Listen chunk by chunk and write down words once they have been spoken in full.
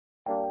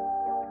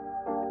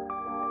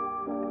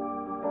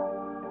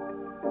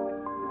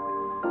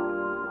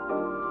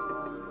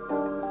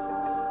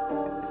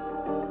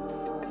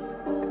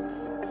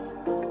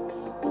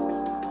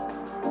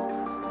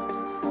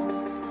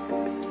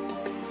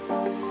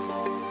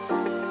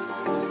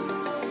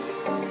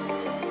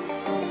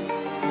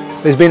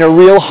There's been a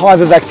real hive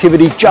of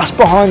activity just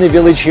behind the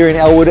village here in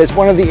Elwood, as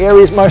one of the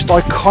area's most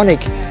iconic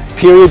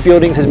period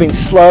buildings has been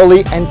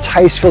slowly and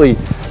tastefully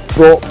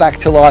brought back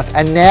to life.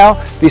 And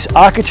now this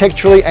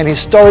architecturally and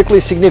historically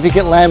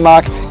significant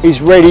landmark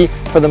is ready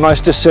for the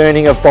most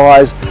discerning of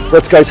buyers.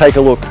 Let's go take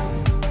a look.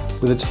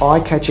 With its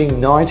eye-catching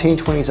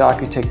 1920s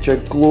architecture,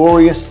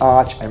 glorious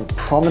arch and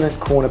prominent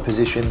corner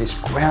position, this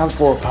ground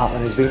floor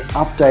apartment has been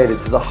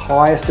updated to the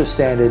highest of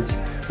standards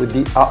with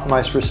the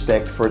utmost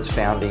respect for its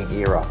founding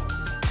era.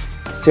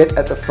 Set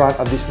at the front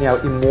of this now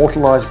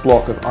immortalised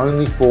block of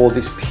only 4,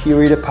 this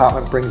period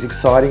apartment brings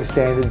exciting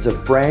standards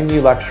of brand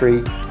new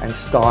luxury and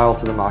style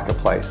to the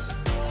marketplace.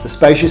 The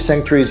spacious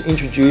sanctuary is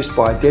introduced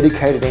by a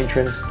dedicated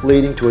entrance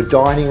leading to a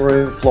dining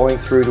room flowing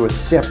through to a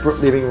separate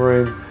living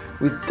room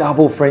with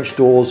double French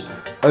doors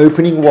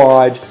opening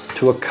wide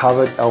to a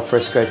covered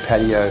alfresco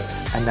patio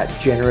and that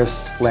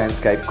generous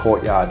landscape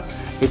courtyard.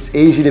 It's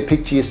easy to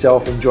picture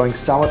yourself enjoying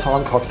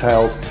summertime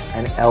cocktails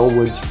and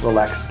Elwood's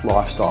relaxed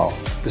lifestyle.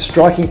 The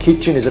striking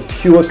kitchen is a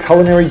pure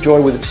culinary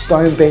joy with its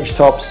stone bench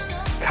tops,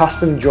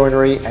 custom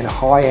joinery and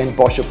high-end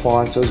Bosch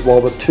appliances,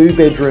 while the 2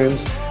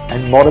 bedrooms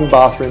and modern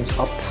bathrooms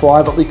are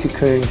privately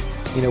cocooned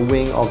in a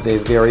wing of their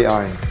very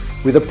own.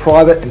 With a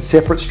private and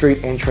separate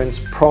street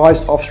entrance,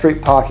 prized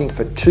off-street parking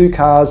for 2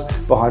 cars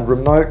behind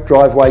remote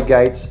driveway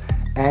gates,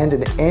 and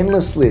an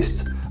endless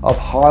list of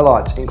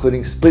highlights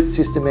including split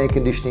system air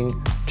conditioning,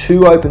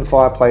 2 open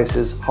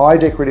fireplaces, high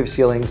decorative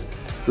ceilings,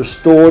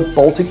 restored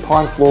Baltic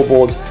pine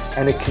floorboards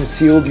and a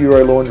concealed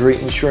Euro laundry,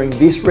 ensuring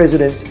this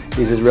residence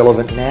is as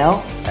relevant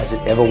now as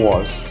it ever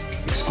was.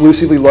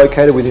 Exclusively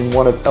located within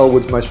one of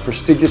Elwood's most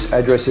prestigious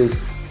addresses,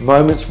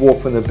 moments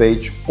walk from the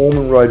beach,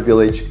 Ormond Road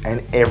Village,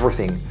 and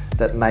everything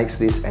that makes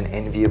this an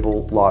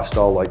enviable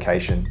lifestyle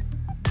location.